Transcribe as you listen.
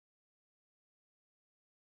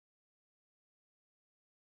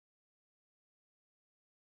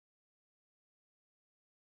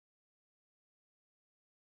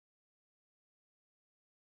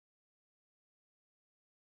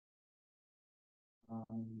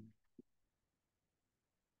Um,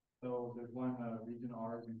 so there's one region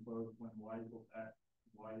R is enclosed when y equals x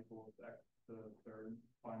to the third.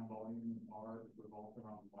 Find volume in R is revolved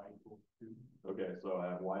around y equals 2. Okay, so I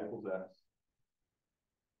have y equals x.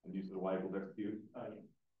 And you said y equals x cubed? Yeah.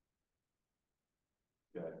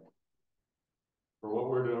 Okay. For what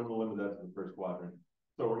we're doing, we'll limit that to the first quadrant.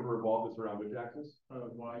 So we're going to revolve this around which axis?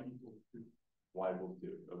 Y equals 2. Y equals 2,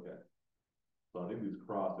 okay. So I think these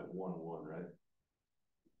cross at 1, 1, right?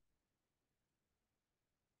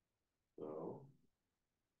 So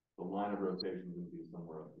the line of rotation is going to be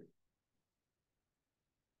somewhere up here.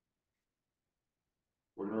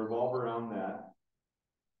 We're going to revolve around that.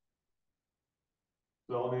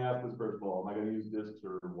 So let me ask this first of all, am I going to use discs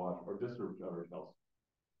or discs or shells?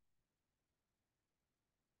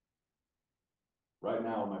 Right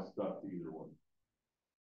now, am I stuck to either one?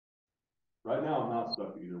 Right now, I'm not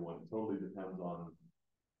stuck to either one. It totally depends on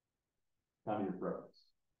kind of your preference.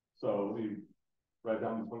 So we write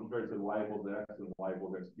down these functions right, so y equals x and y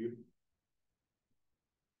equals x cubed.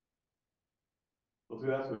 Let's do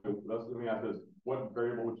that. So let me ask this. What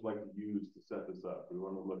variable would you like to use to set this up? We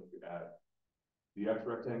want to look at the x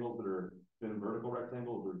rectangles that are thin vertical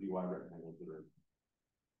rectangles or dy rectangles that are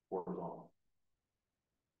horizontal.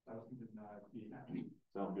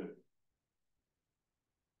 Sounds good.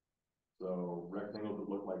 So rectangles that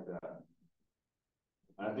look like that.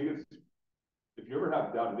 And I think it's, if you ever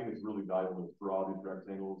have doubt, I think it's really valuable to draw these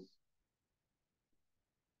rectangles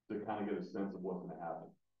to kind of get a sense of what's going to happen.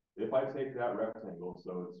 If I take that rectangle,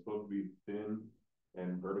 so it's supposed to be thin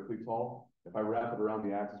and vertically tall, if I wrap it around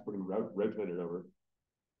the axis, we're going to rotate it over,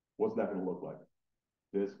 what's that going to look like?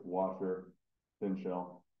 Disc, washer, thin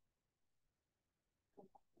shell.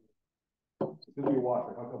 It's going to be a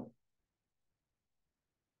washer. How come?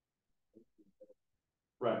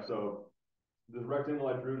 Right, so this rectangle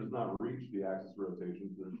I drew does not reach the axis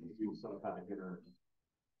rotation, so there should be some kind of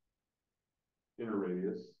inner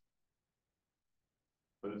radius.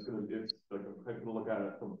 But it's like if I'm going to look at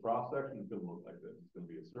it from a cross section, it's going to look like this. It's going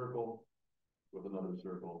to be a circle with another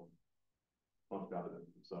circle punched out of it.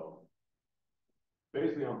 So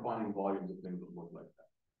basically, I'm finding volumes of things that look like that.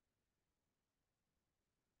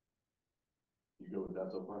 You go with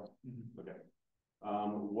that so far? Mm-hmm. Okay.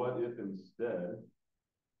 What if instead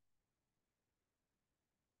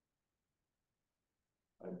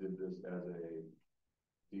I did this as a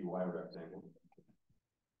dy rectangle?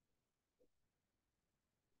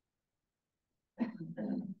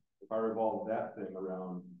 If I revolve that thing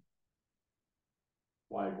around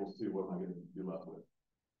y equals 2, what am I going to be left with?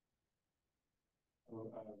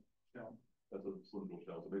 Shell. That's a cylindrical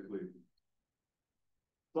shell. So basically,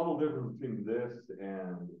 subtle difference between this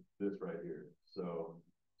and this right here. So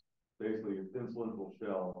basically, a thin cylindrical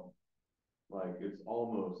shell, like it's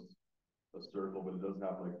almost a circle, but it does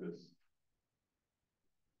have like this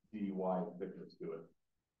dy thickness to it.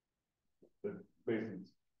 But basically,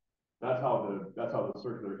 that's how the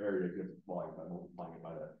circular area gets its volume by multiplying it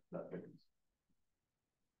by that thickness.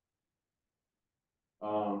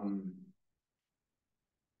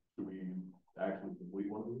 Should we actually complete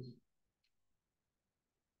one of these?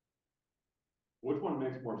 Which one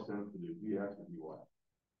makes more sense to do, dx or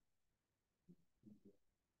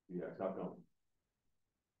dy? Dx, how come?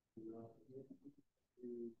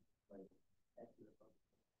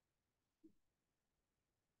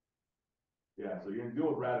 Yeah, so you're going to deal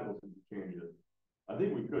with radicals if you change it. I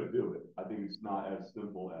think we could do it. I think it's not as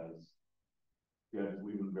simple as, just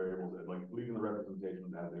leaving the variables, like leaving the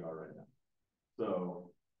representations as they are right now.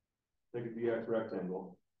 So take a dx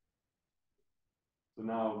rectangle. So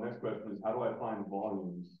now next question is, how do I find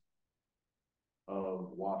volumes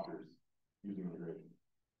of washers using integration?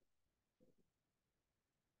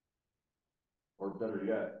 Or better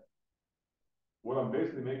yet, what I'm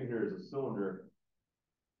basically making here is a cylinder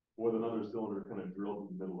with another cylinder kind of drilled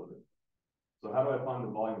in the middle of it. So how do I find the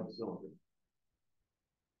volume of the cylinder?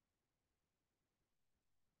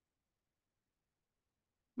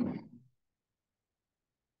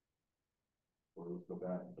 Or let's go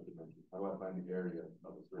back a dimension. How do I find the area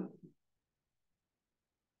of the circle?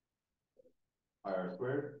 Pi r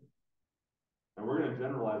squared. And we're going to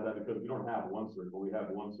generalize that because we don't have one circle. We have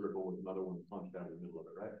one circle with another one punched out in the middle of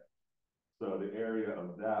it, right? So the area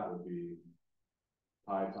of that would be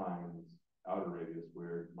pi times outer radius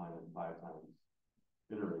squared minus pi times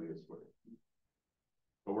inner radius squared.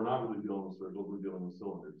 But we're not really dealing with circles, we're dealing with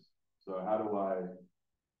cylinders. So how do I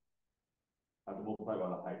have to multiply by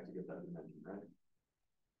the height to get that dimension, right?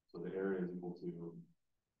 So the area is equal to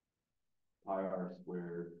pi r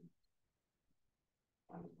squared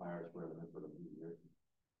minus pi r squared, and then put them here.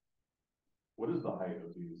 What is the height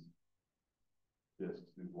of these discs?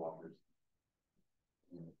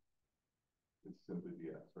 simply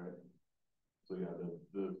dx, right? So yeah,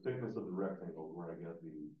 the thickness of the rectangle is where I get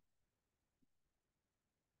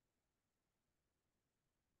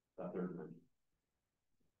that third dimension.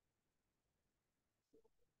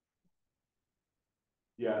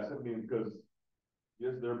 Yeah, I mean, because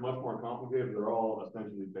yes, they're much more complicated. They're all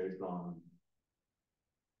essentially based on,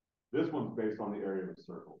 this one's based on the area of a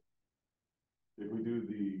circle. If we do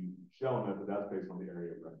the shell method, that's based on the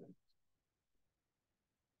area of rectangles.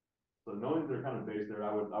 So knowing they're kind of based there,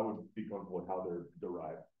 I would be comfortable with how they're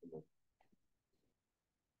derived.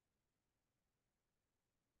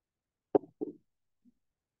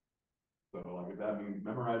 So like if that means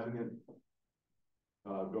memorizing it,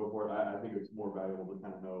 go for it. I think it's more valuable to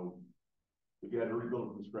kind of know if you had to rebuild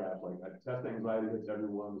it from scratch, like test anxiety hits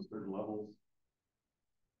everyone with certain levels.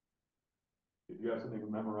 If you have something to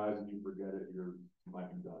memorize and you forget it, you might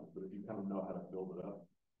be done. But if you kind of know how to build it up,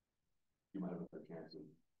 you might have a better chance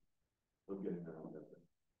of getting there on that thing.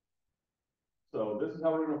 So this is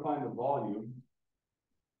how we're going to find the volume.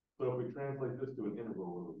 So if we translate this to an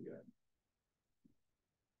interval, what do we get?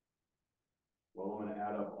 Well, I'm going to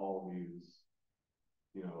add up all these,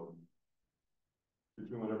 you know,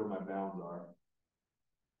 between whatever my bounds are.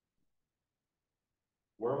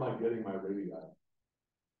 Where am I getting my radii?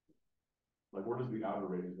 Like, where does the outer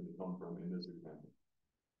radius going to come from in this example?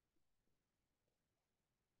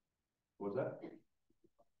 What's that?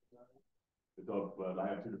 It's up, but I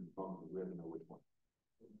have two different functions. We have to know which one.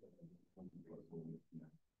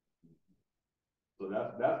 So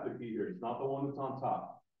that's the key here. It's not the one that's on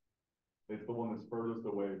top. It's the one that's furthest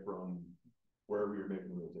away from wherever you're making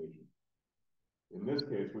the rotation. In this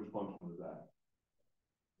case, which function is that?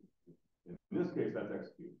 In this case, that's x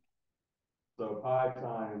cubed. So pi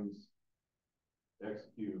times x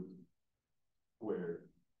cubed squared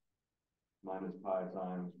minus pi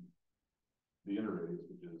times the inner radius,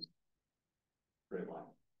 which is straight line.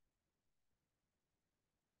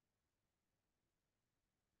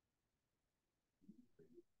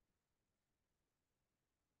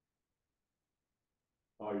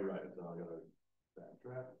 Oh, you're right. So I gotta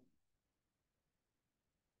backtrack.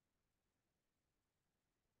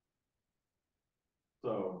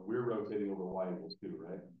 So we're rotating over y equals 2,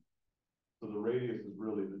 right? So the radius is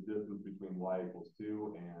really the distance between y equals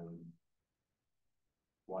 2 and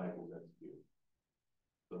y equals x cubed.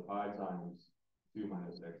 So pi times 2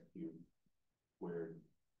 minus x cubed squared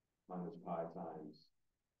minus pi times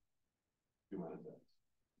 2 minus x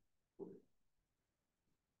squared.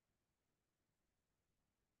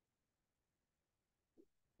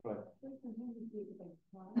 But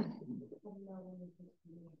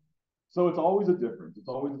so it's always a difference. It's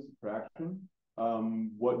always a subtraction.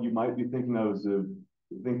 What you might be thinking of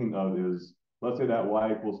is, let's say that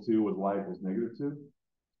y equals 2 was y equals -2.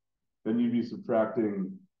 Then you'd be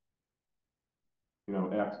subtracting, you know,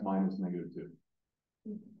 x minus -2.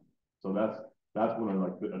 So that's when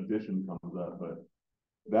like the addition comes up. But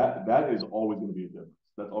that is always going to be a difference.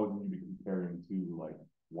 That's always going to be comparing to like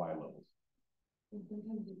y levels. And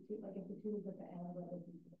sometimes the two, like if the 2 is at the end, what is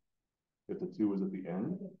it? If the 2 is at the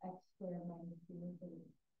end. Like x squared minus 2, so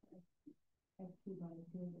x cubed minus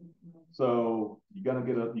 2. So you get a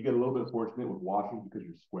little bit fortunate with washing because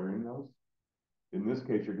you're squaring those. In this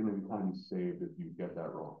case, you're going to be kind of saved if you get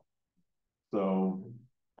that wrong. So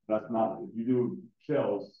that's not, if you do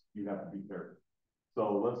shells, you have to be careful.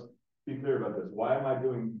 So let's be clear about this. Why are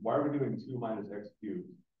we doing 2 minus x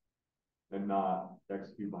cubed and not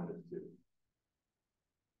x cubed minus 2?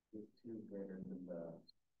 Is 2 greater than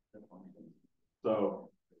the function.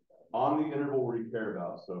 So on the interval we care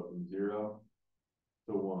about, so from 0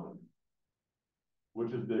 to 1,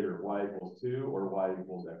 which is bigger, y equals 2 or y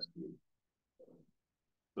equals x cubed?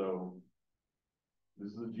 So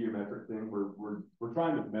this is a geometric thing. We're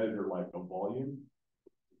trying to measure like a volume.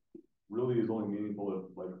 Really is only meaningful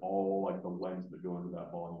if like all like the lengths that go into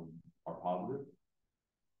that volume are positive.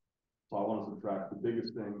 So I want to subtract the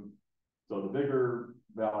biggest thing. So the bigger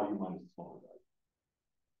value minus the smaller value.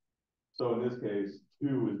 So in this case,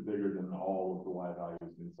 2 is bigger than all of the y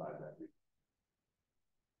values inside that region.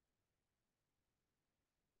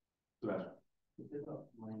 Sebastian. If this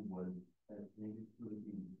line was -2 would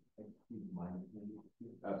be x cubed minus -2.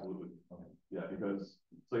 Absolutely. Okay. Yeah, because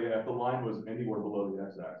so yeah, if the line was anywhere below the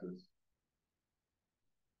x-axis,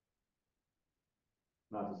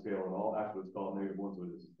 not to scale at all. Actually, it's called -1, so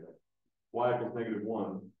it is to scale. Y equals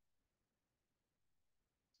 -1.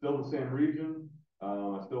 Still the same region.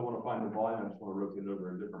 I still want to find the volume. I just want to rotate it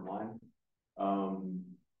over a different line.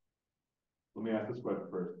 Let me ask this question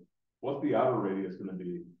first. What's the outer radius going to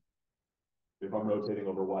be if I'm rotating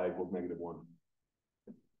over y equals -1?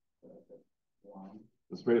 line.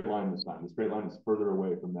 The straight line this time. The straight line is further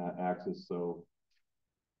away from that axis, so.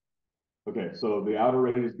 Okay, so the outer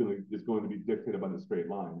radius is going to be dictated by the straight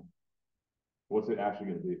line. What's it actually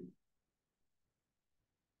going to be?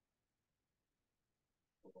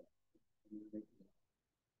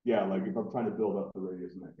 Yeah, like if I'm trying to build up the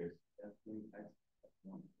radius in that case.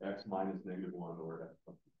 X minus -1 or X.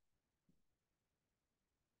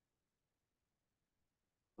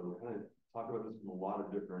 So we're kind of talk about this from a lot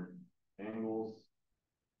of different angles.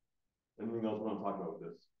 Anything else we want to talk about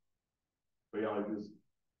with this? But yeah, like this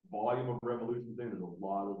volume of revolution thing, there's a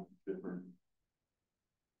lot of different.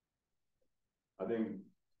 I think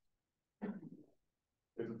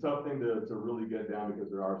it's a tough thing to really get down because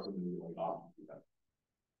there are so many like options we have.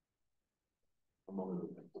 Among other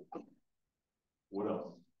things. What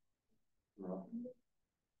else? No.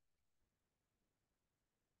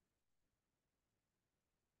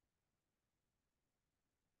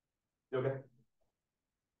 You okay?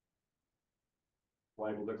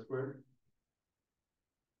 Y equals X squared.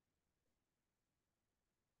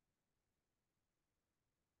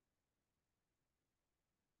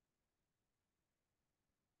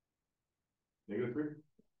 -3?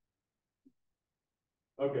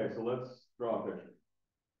 Okay, so let's draw a picture.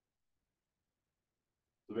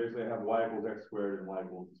 So basically I have y equals X squared and y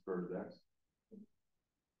equals the square root of X.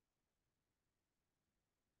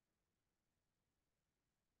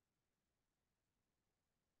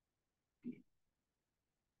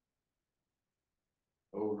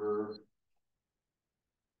 Over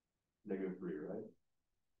 -3, right?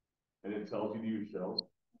 And it tells you to use shells.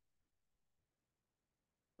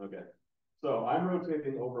 Okay, so I'm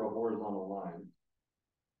rotating over a horizontal line.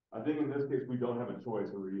 I think in this case, we don't have a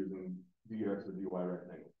choice when we're using dx or dy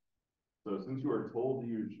rectangle. So since you are told to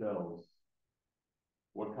use shells,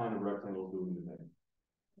 what kind of rectangles do we need to make?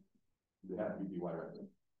 They have to be dy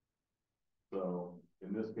rectangles. So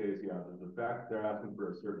in this case, yeah, the fact they're asking for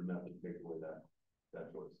a certain method takes away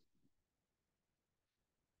that choice.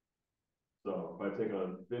 So if I take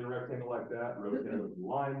a thin rectangle like that, rotate it with the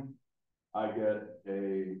line, I get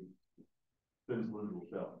a thin cylindrical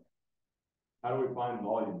shell. How do we find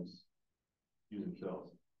volumes using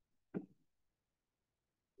shells?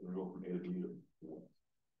 We go from A to B.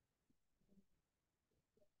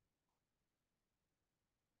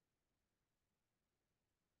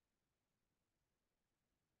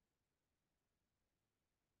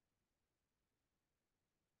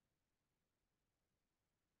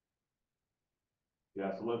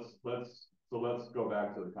 Yeah, so let's go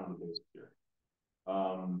back to the kind of the basics here.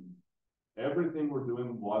 Everything we're doing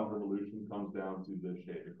with log revolution comes down to this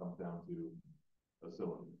shape. It comes down to a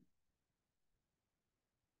cylinder.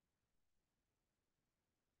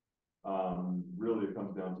 Really, it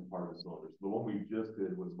comes down to part of the cylinder. So the one we just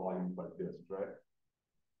did was volume by discs, right?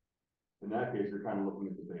 In that case, you're kind of looking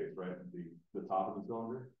at the base, right? The top of the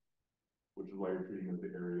cylinder, which is why you're treating it as the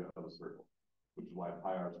area of a circle, which is why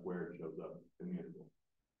pi r squared shows up in the integral.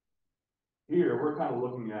 Here, we're kind of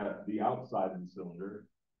looking at the outside of the cylinder.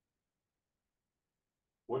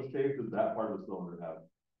 What shape does that part of the cylinder have?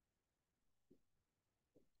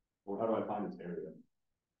 Or how do I find its area?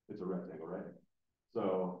 It's a rectangle, right?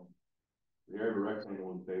 So the area of a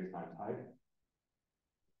rectangle is base times height.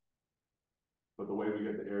 But the way we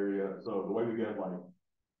get the area, so the way we get like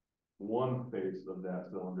one face of that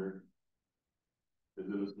cylinder is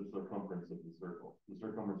it is the circumference of the circle. The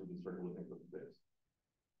circumference of the circle would make up the base.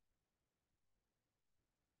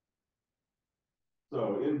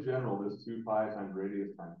 So in general, this 2 pi times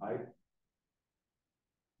radius times height.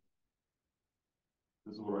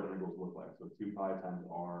 This is what right angles look like. So 2 pi times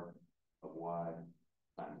r of y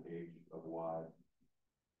times h of y.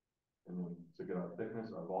 And then to get our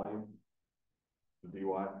thickness, our volume, the dy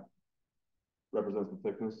represents the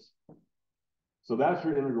thickness. So that's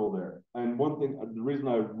your integral there. And one thing, the reason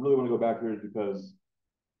I really want to go back here is because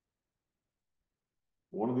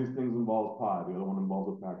one of these things involves pi, the other one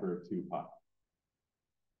involves a factor of 2 pi.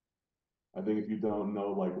 I think if you don't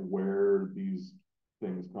know like where these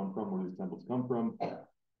things come from, where these templates come from,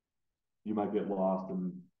 you might get lost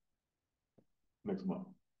and mix them up.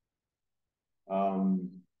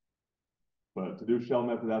 But to do shell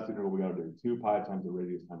method, that's the integral we got to do. 2 pi times the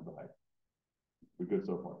radius times the height. We're good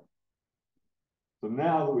so far. So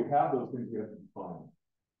now that we have those things, we have to define.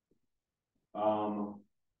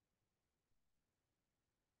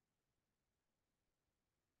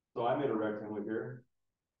 So I made a rectangle here.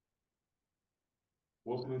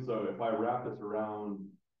 So if I wrap this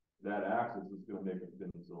around that axis, it's going to make a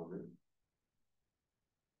thin cylinder.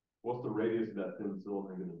 What's the radius of that thin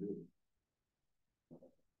cylinder going to be?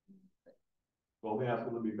 Well, let me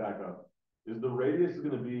ask, let me back up. Is the radius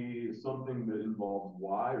gonna be something that involves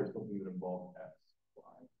y or something that involves x?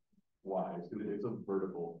 Y. It's a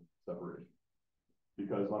vertical separation.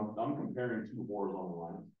 Because I'm comparing two horizontal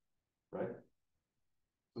lines, right?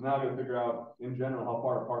 So now I gotta figure out, in general, how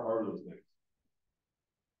far apart are those things?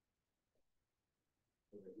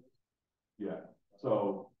 Yeah,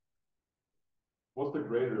 so what's the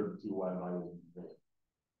greater of the two y values?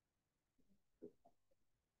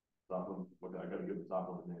 Top one, okay, I gotta give the top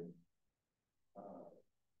one a name.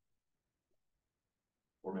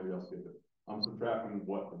 Or maybe I'll skip it. I'm subtracting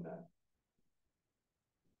what from that?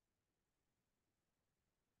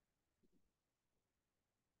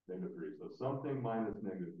 -3. So something minus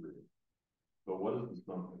 -3. But what is the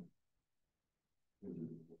something?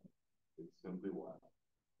 It's simply y.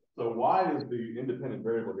 So y is the independent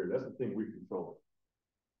variable here. That's the thing we control.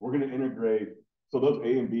 We're going to integrate. So those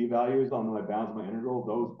a and b values on my bounds of my integral,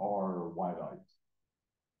 those are y values.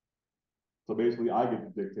 So basically, I get to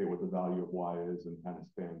dictate what the value of y is and kind of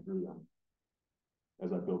span through them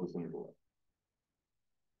as I build this integral up.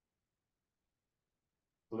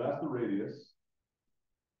 So that's the radius.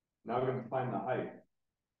 Now we're going to find the height.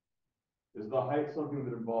 Is the height something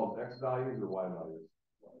that involves x values or y values?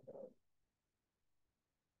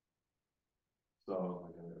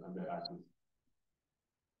 So I'm going to ask this.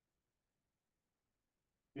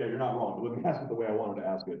 Yeah, you're not wrong, but let me ask it the way I wanted to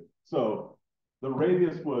ask it. So the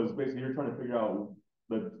radius was basically you're trying to figure out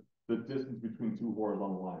the distance between two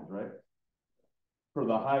horizontal lines, right? For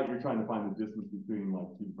the height, you're trying to find the distance between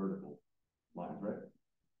like two vertical lines, right?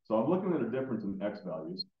 So I'm looking at a difference in x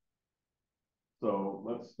values. So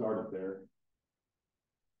let's start it there.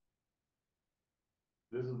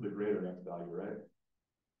 This is the greater x value, right?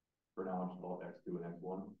 For now, I'm just call it x2 and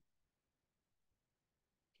x1.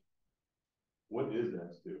 What is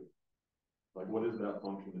x2? Like, what is that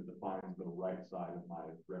function that defines the right side of my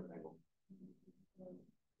rectangle?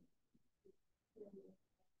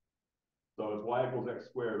 So it's y equals x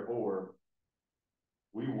squared, or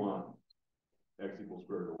we want x equals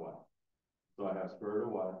square root of y. So I have square root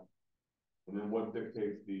of y, and then what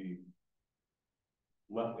dictates the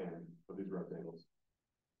left end of these rectangles?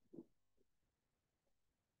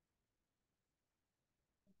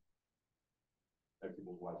 X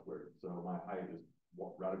equals y squared. So my height is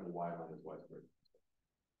radical y minus y squared.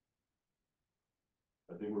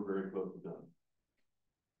 I think we're very close to done.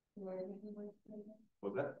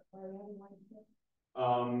 What's that? So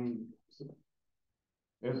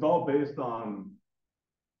it's all based on,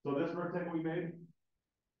 so this rectangle we made,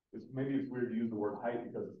 maybe it's weird to use the word height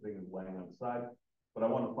because this thing is laying on the side, but I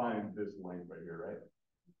want to find this length right here, right?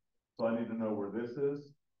 So I need to know where this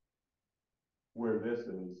is,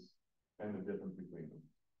 and the difference between them.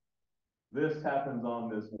 This happens on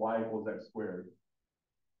this y equals x squared,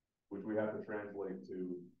 which we have to translate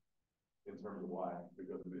to in terms of y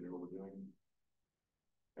because of the integral we're doing.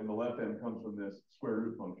 And the left end comes from this square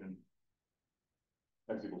root function,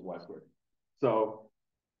 x equals y squared. So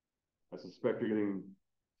I suspect you're getting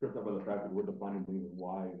tripped up by the fact that we're defining things as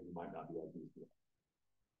y and you might not be able to do it.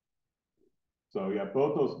 So yeah,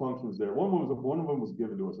 both those functions there. One of them was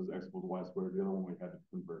given to us as x equals y squared. The other one we had to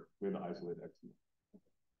convert. We had to isolate x.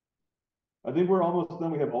 I think we're almost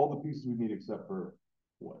done. We have all the pieces we need except for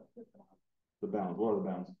what? The bounds. What are the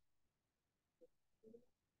bounds?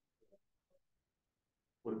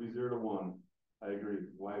 Would it be 0 to 1? I agree.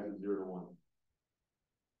 Why is it 0 to 1?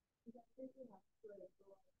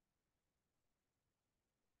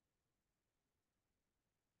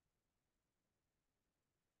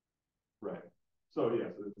 Right. So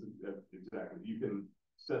yes, exactly. You can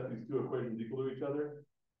set these two equations equal to each other.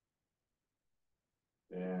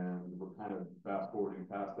 And we're kind of fast forwarding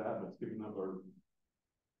past that, but skipping up or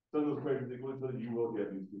send those equations equal to each other, you will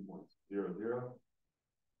get these 2 points. 0, 0.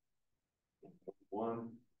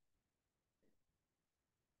 1.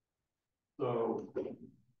 So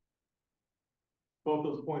both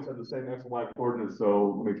those points have the same x and y coordinates,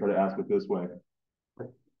 so let me try to ask it this way.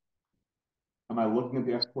 Am I looking at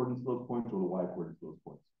the x coordinates of those points or the y coordinates of those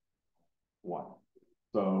points? Y.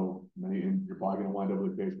 So you're probably going to wind up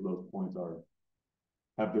with a case where those points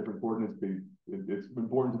have different coordinates. It's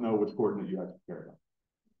important to know which coordinate you actually care about.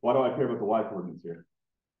 Why do I care about the y coordinates here?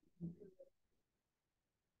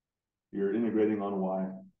 You're integrating on y.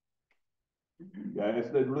 Yeah,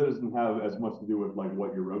 it really doesn't have as much to do with like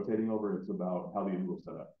what you're rotating over. It's about how the integral is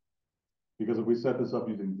set up. Because if we set this up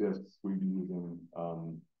using disks, we'd be using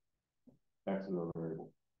x as our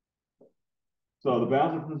variable. So the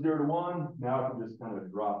bounds are from 0 to 1. Now I can just kind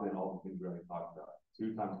of drop in all the things we already talked about.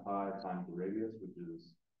 2 times pi times the radius, which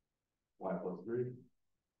is y plus 3,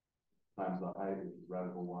 times the height, which is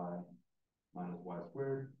radical y minus y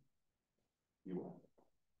squared,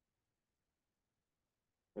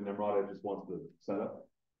 And Nimrod just wants to set up?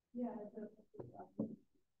 Yeah,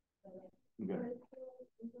 Okay.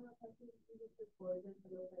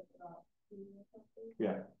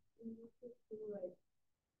 Yeah.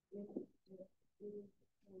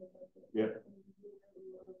 Yeah.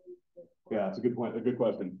 Yeah, it's a good point, a good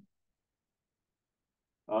question.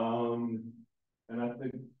 And I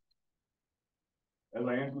think as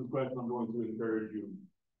I answer this question, I'm going to encourage you to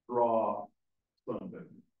draw something.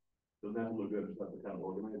 Doesn't have to look good, just have to kind of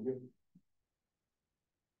organize it.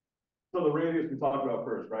 So the radius we talked about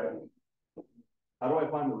first, right? How do I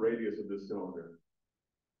find the radius of this cylinder?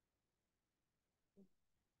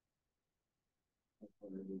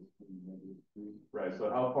 Right, so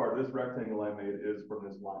how far this rectangle I made is from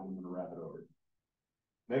this line I'm going to wrap it over.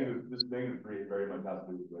 This -3 very much has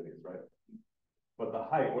to do with radius, right? But the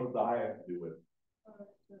height, what does the height have to do with?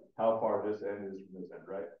 How far this end is from this end,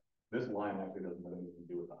 right? This line actually doesn't have anything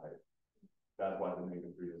to do with the height. That's why the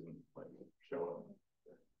 -3 doesn't like show up.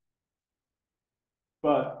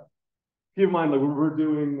 But keep in mind, like when we're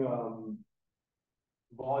doing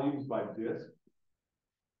volumes by disk,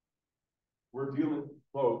 we're dealing,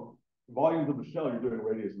 so volumes of the shell, you're doing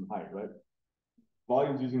radius and height, right?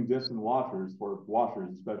 Volumes using discs and washers, for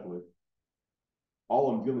washers especially,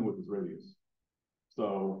 all I'm dealing with is radius.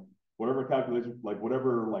 So whatever calculation, like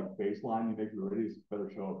whatever like baseline you make for the radius, better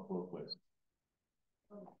show up both places.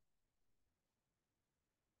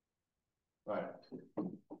 Right.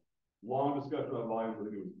 Long discussion about volumes, I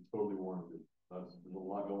think it was totally warranted. There's a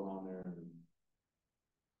lot going on there, and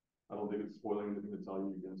I don't think it's spoiling anything to tell you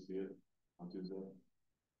you're going to see it on Tuesday.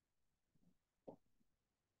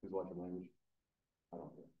 Please watch your language. I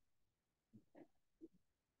don't care.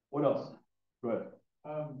 What else? Go ahead.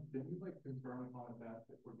 Did you like confirm upon that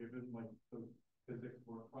if we're given like those physics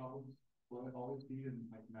work problems, will it always be in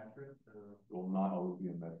like metric or? It will not always be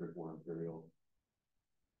in metric or imperial.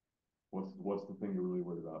 What's the thing you're really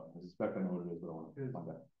worried about? I suspect I know what it is, but I want to find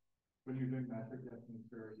out. When you're doing metric, you have to make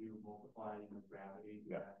sure you multiply, gravity,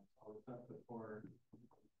 yeah, and all this stuff. But for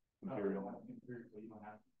imperial, you don't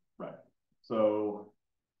have to. Right. So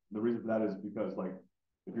the reason for that is because, like,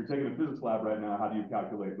 if you're taking a physics lab right now, how do you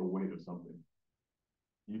calculate the weight of something?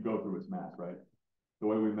 You go through its mass, right? The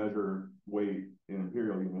way we measure weight in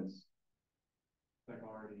imperial units, like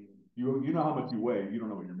already, you know how much you weigh, you don't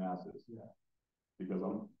know what your mass is. Yeah. Because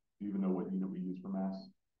do you even know what unit we use for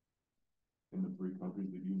mass in the 3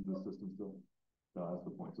 countries that use this system still? No, that's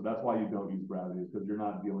the point. So that's why you don't use gravity, because you're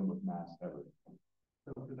not dealing with mass ever.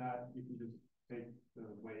 So for that, you can just take the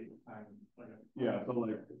weight times like yeah. So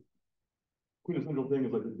like quintessential thing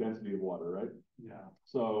is like the density of water, right? Yeah.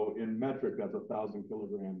 So in metric, that's 1,000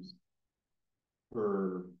 kilograms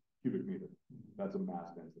per cubic meter. That's a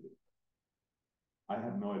mass density. I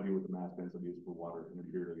have no idea what the mass density is for water in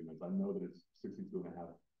imperial units. I know that it's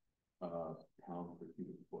 62.5 pounds per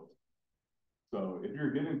cubic foot. So if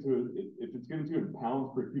you're getting to it, if it's getting to in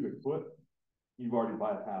pounds per cubic foot, you've already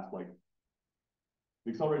bypassed, like,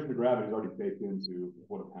 the acceleration of gravity is already baked into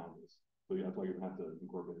what a pound is. So yeah, that's why you're gonna have to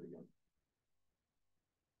incorporate it again.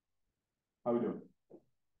 How are we doing?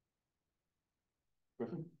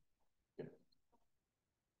 Question? Yeah.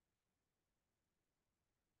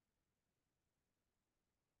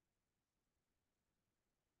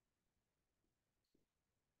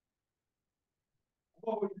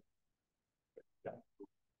 Oh, yeah.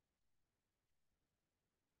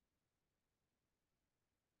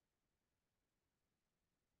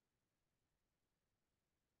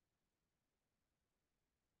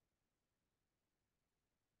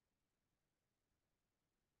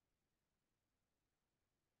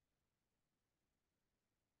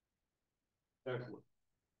 Excellent.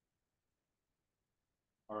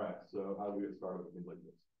 All right, so how do we get started with things like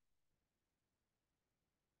this?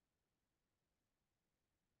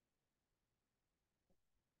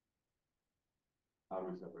 How do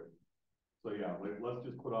we separate? So yeah, let's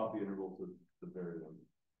just put off the integral to the very end.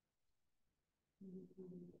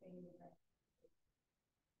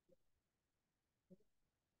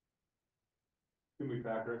 Can we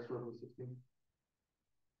factor x squared plus 16?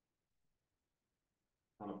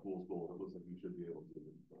 Kind of fool's gold. It looks like you should be able to.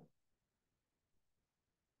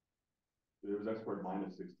 There was x squared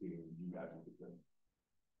minus 16. You guys can do.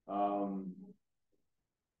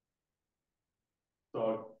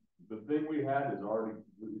 So the thing we had is already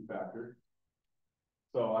completely factored.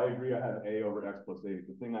 So I agree I have a over x plus 8.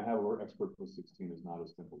 The thing I have over x squared plus 16 is not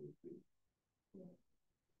as simple as b.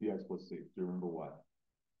 The x plus 6. Do you remember why?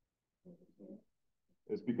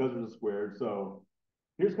 It's because there's a squared. So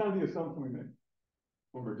here's kind of the assumption we make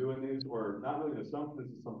when we're doing these, or not really an assumption.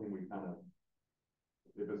 This is something we kind of,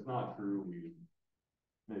 if it's not true, we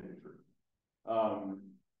make it true.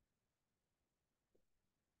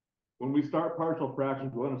 when we start partial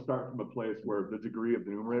fractions, we want to start from a place where the degree of the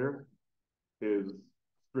numerator is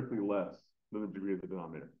strictly less than the degree of the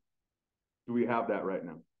denominator. Do we have that right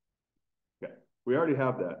now? Okay, we already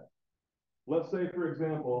have that. Let's say, for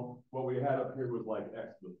example, what we had up here was like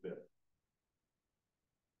x to the 5th.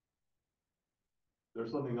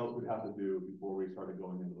 There's something else we'd have to do before we started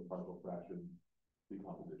going into the partial fraction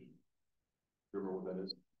decomposition. Remember what that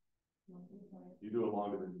is? You do a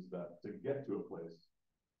long division step to get to a place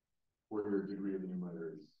where your degree of the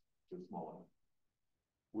numerator is small enough.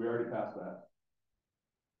 We already passed that.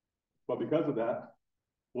 But because of that,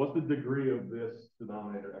 what's the degree of this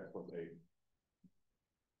denominator x plus 8?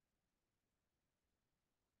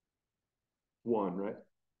 1, right?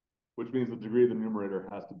 Which means the degree of the numerator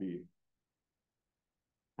has to be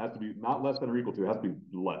not less than or equal to, it has to be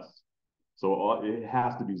less. So it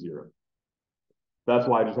has to be 0. That's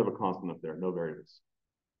why I just have a constant up there, no variables.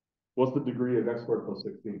 What's the degree of x squared plus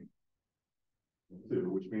 16? 2,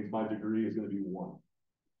 which means my degree is going to be 1.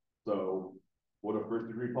 So what do first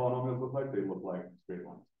degree polynomials look like? They look like straight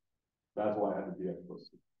lines. That's why I had the dx plus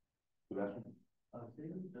 2. Sebastian? Say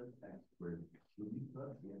we just x squared, should we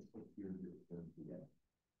put the x plus here to the x?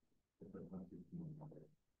 If it was 16 there.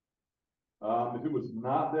 If it was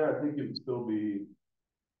not there, I think it would still be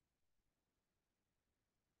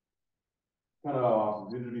kind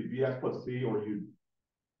of either be bx plus c, or you.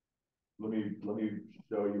 Let me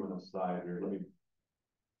show you an aside here.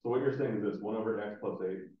 So what you're saying is this: 1 over x plus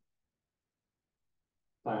 8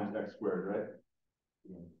 times x squared, right?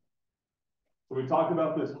 Yeah. So we talked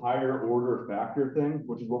about this higher order factor thing,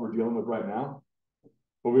 which is what we're dealing with right now.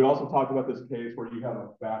 But we also talked about this case where you have a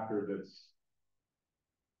factor that's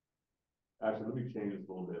actually, let me change this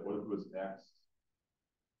a little bit. What if it was x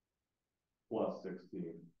plus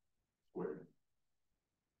 16 squared?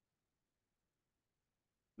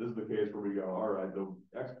 This is the case where we go, all right, the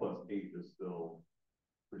x plus 8 is still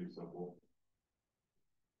pretty simple.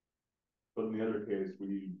 But in the other case,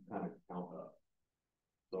 we kind of count up.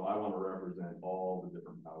 So I want to represent all the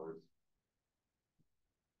different powers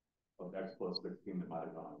of x plus 16 that might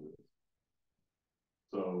have gone with it.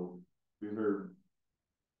 So these are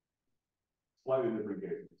slightly different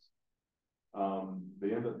cases.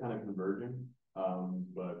 They end up kind of converging,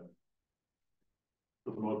 but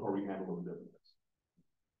for the most part, we handle them differently.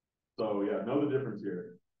 So yeah, know the difference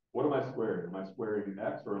here. What am I squaring? Am I squaring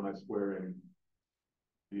x, or am I squaring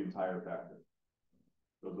the entire factor?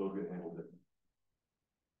 Those get handled differently.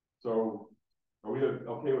 So are we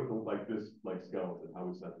okay with this skeleton, how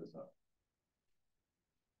we set this up?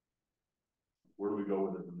 Where do we go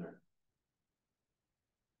with it from there?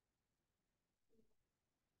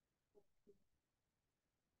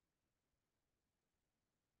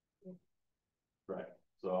 Right.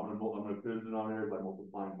 So I'm gonna clear the denominator by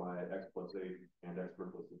multiplying by x plus 8 and x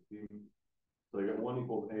squared plus 16. So I get 1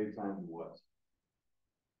 equals a times what?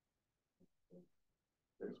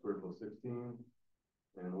 X squared plus 16.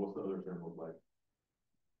 And what's the other term look like?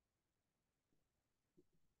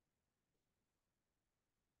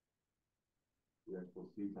 The x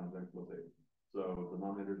plus c times x plus 8. So the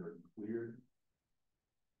denominators are cleared.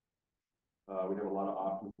 We have a lot of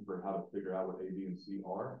options for how to figure out what a, b, and c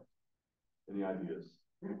are. Any ideas?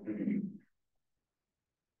 Exponential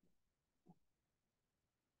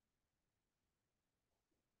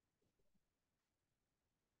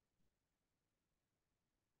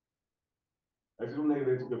negative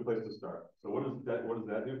 8 is a good place to start. So what does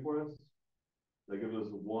that do for us? That gives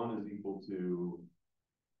us 1 is equal to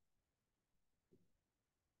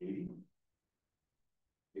 80.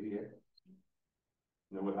 88. And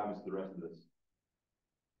then what happens to the rest of this?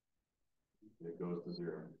 It goes to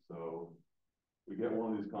 0. So we get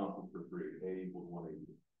one of these constants for free. A equals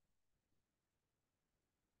 180.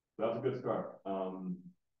 So that's a good start.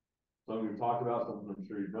 Something we've talked about, something I'm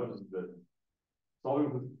sure you've noticed, is that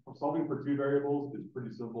solving for 2 variables is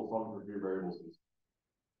pretty simple. Solving for 3 variables is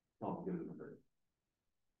complicated and very.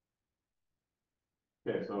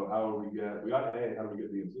 Okay, so how do we got A, how do we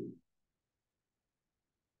get B and C?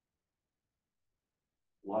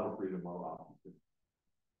 A lot of freedom, a lot of options.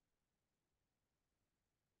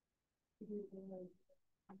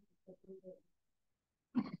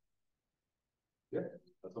 Yeah,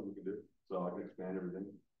 that's something we can do. So I can expand everything.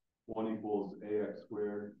 1 equals ax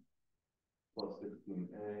squared plus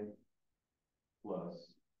 16a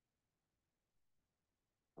plus,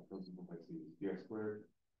 I've done some complexities, dx squared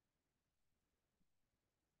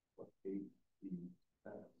plus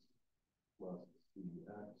 8bx plus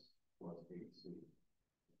cx plus 8c.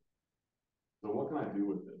 So what can I do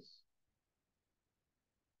with this?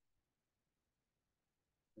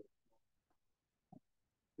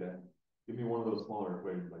 Okay, Give me one of those smaller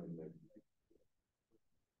equations I can make.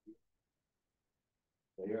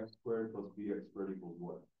 AX squared plus BX squared equals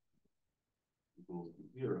what? Equals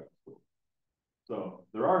 0x squared. So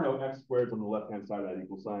there are no x squareds on the left-hand side of that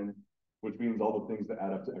equal sign, which means all the things that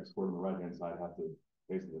add up to x squared on the right-hand side have to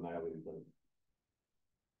basically annihilate each other.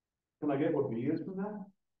 Can I get what b is from that?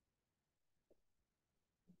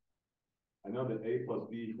 I know that a plus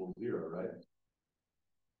b equals 0, right?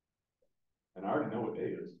 And I already know what a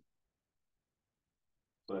is.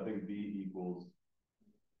 So I think b equals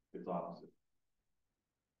its opposite.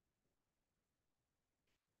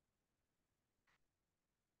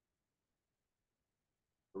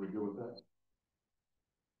 Are we good with that?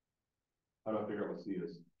 How do I figure out what c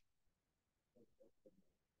is?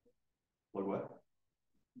 Like what?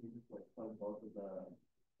 You just like plug both of the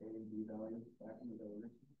A and B values back into the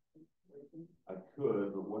original equation. I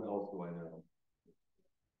could, but what else do I know?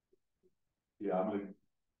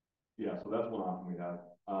 Yeah, so that's one option we have.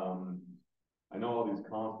 I know all these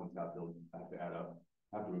constants have to add up,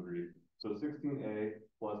 have to agree. So 16a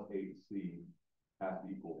plus 8c has to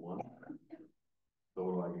equal 1. So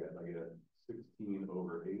what do I get? I get 16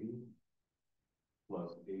 over 80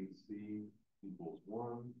 plus 8c equals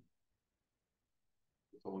 1.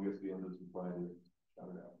 If someone gets to the end of this reply, shout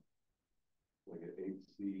it out. So I get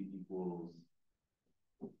 8c equals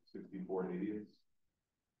 64/80,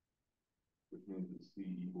 which means that c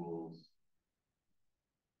equals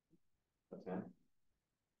a 10.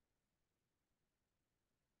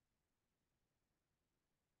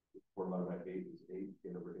 Four divided by 8 is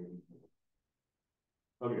 8 over 80.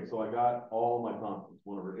 Okay, so I got all my constants,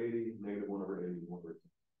 1 over 80, negative 1 over 80, 1 over 10.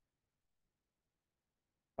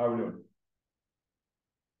 How are we doing?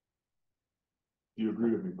 Do you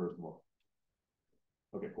agree with me, first of all?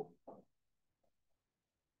 Okay, cool.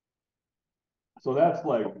 So that's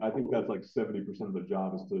like, I think that's like 70% of the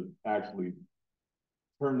job is to actually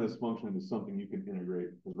turn this function into something you can integrate,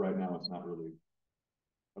 because right now it's not really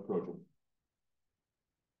approachable.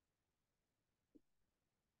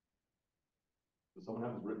 Does someone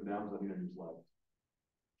have this written down? Because I need a new slide.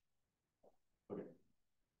 Okay.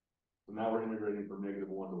 So now we're integrating from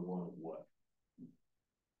 -1 to 1 of what?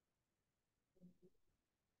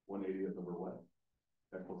 1/80th over what?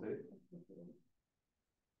 X plus 8?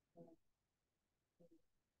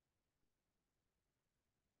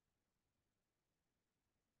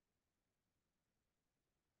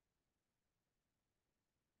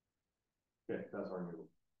 Okay, that's arguable.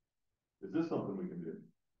 Is this something we can do?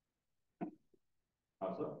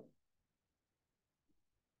 How so?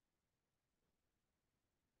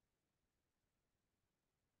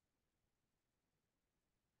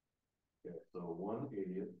 Okay, so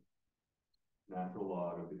 1/80th natural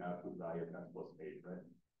log of the absolute value of x plus 8, right?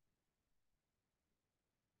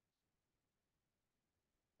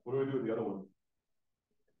 What do we do with the other one?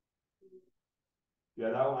 Yeah,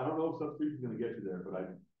 that one, I don't know if substitution is going to get you there, but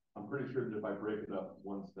I'm pretty sure that if I break it up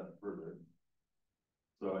one step further,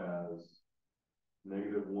 so as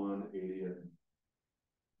 -1/80th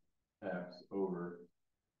x over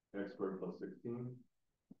x squared plus 16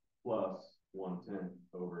 plus 1/10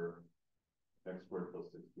 over x squared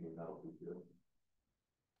plus 16, that'll be good.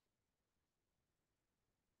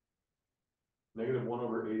 -1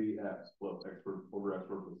 over 80x plus x squared over x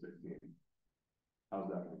squared plus 16. How's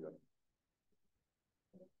that going to go?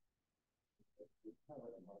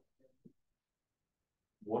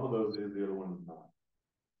 One of those is, the other one is not.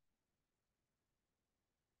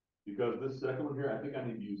 Because this second one here, I think I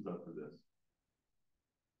need u stuff for this.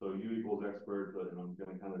 So u equals x squared, but I'm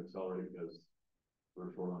going to kind of accelerate because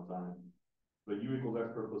we're short on time. But u equals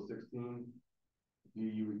x squared plus 16,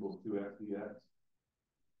 du equals 2x dx.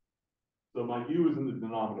 So my u is in the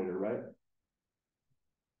denominator, right?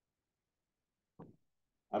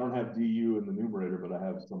 I don't have du in the numerator, but I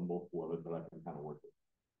have some multiple of it that I can kind of work with.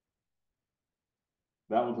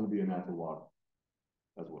 That one's going to be a natural log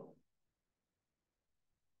as well.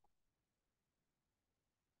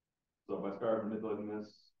 So if I start manipulating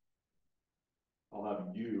this, I'll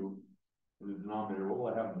have u in the denominator. What will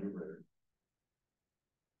I have in the numerator?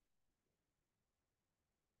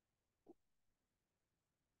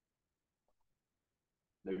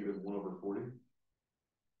 -1 over 40.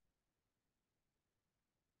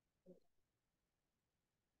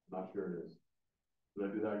 Not sure it is. Did I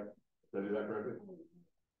do that? Did I do that correctly?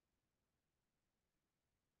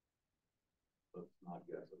 Let's not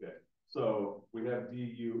guess. Okay. So we have du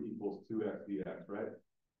equals 2x dx, right?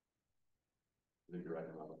 I think you're right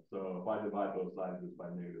on that one. So if I divide both sides just by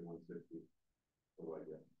 -160, what do I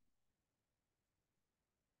get?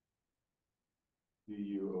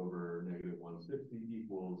 Du over -160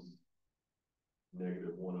 equals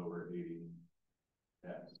negative 1/80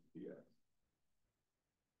 x dx.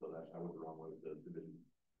 So that's, I went the wrong way with the division.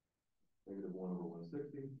 Negative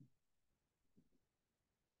 1/160.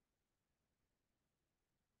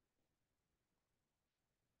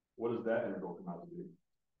 What does that integral come out to be?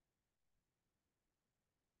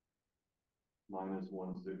 Minus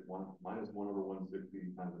 1/160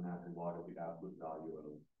 times the natural log of the absolute value of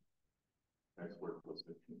x squared plus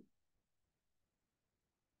 15.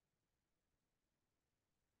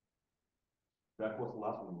 That's what's the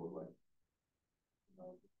last one look like?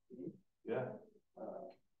 Yeah.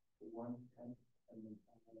 1/10 and then.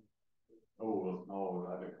 Oh, no,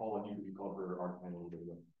 I call it, you call her arcane a little bit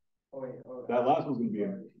ago. Oh, wait, That last one's gonna be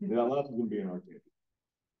in, that last one's gonna be an arcane.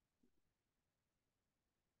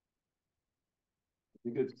 I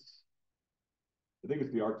think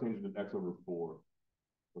it's the arctangent of x/4 or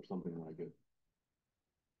something like it.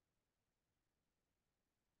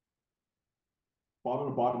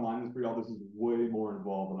 Bottom line is for y'all, this is way more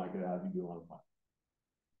involved than I could have you do on a class.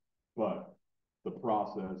 But the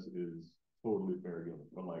process is totally fair game.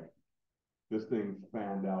 But like this thing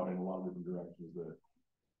fanned out in a lot of different directions that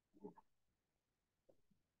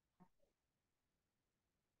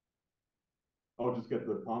just get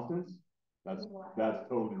the constants. That's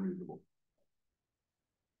totally reasonable.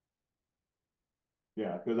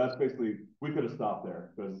 Yeah, because that's basically, we could have stopped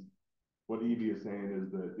there because what Evie is saying is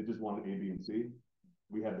that it just wanted A, B, and C.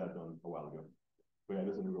 We had that done a while ago. But yeah,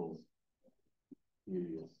 this integral's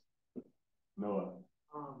hideous. Noah.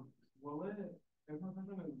 Will it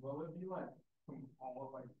be like some all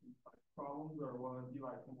of like problems, or will it be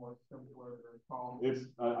like some more simpler problems? It's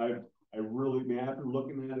I really, man, after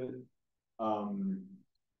looking at it,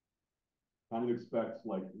 kind of expect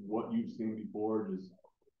like what you've seen before, just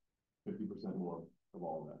 50% more of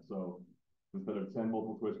all of that. So instead of 10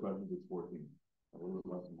 multiple choice questions, it's 14. A little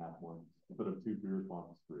bit less than half one. Instead of 2 free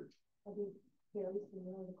responses, 3. Are they fairly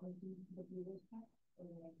similar to the questions that you just had?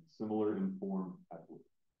 Similar in form, absolutely.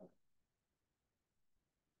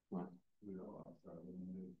 Right.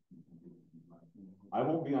 I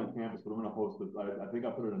won't be on campus, but I'm going to host it. I think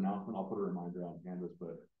I'll put an announcement. I'll put a reminder on Canvas,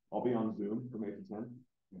 but I'll be on Zoom from 8 to 10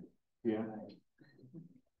 p.m.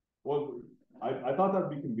 Well, I thought that'd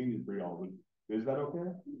be convenient for y'all. Is that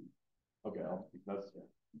okay? Okay,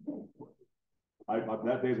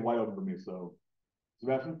 that day's wide open for me. So,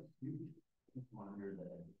 Sebastian,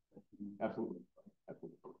 absolutely.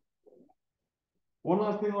 One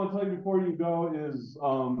last thing I'll tell you before you go is,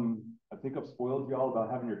 I think I've spoiled y'all about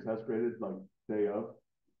having your test graded like day of.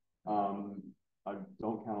 I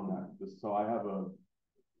don't count on that. So I have a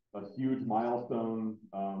huge milestone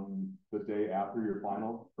the day after your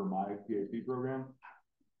final for my PhD program.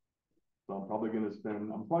 So I'm probably going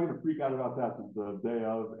to freak out about that the day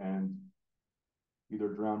of and either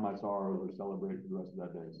drown my sorrows or celebrate for the rest of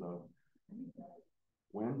that day. So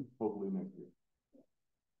when? Hopefully next year.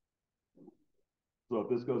 So if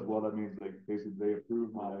this goes well, that means they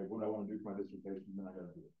approve what I want to do for my dissertation, then I got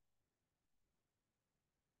to do it.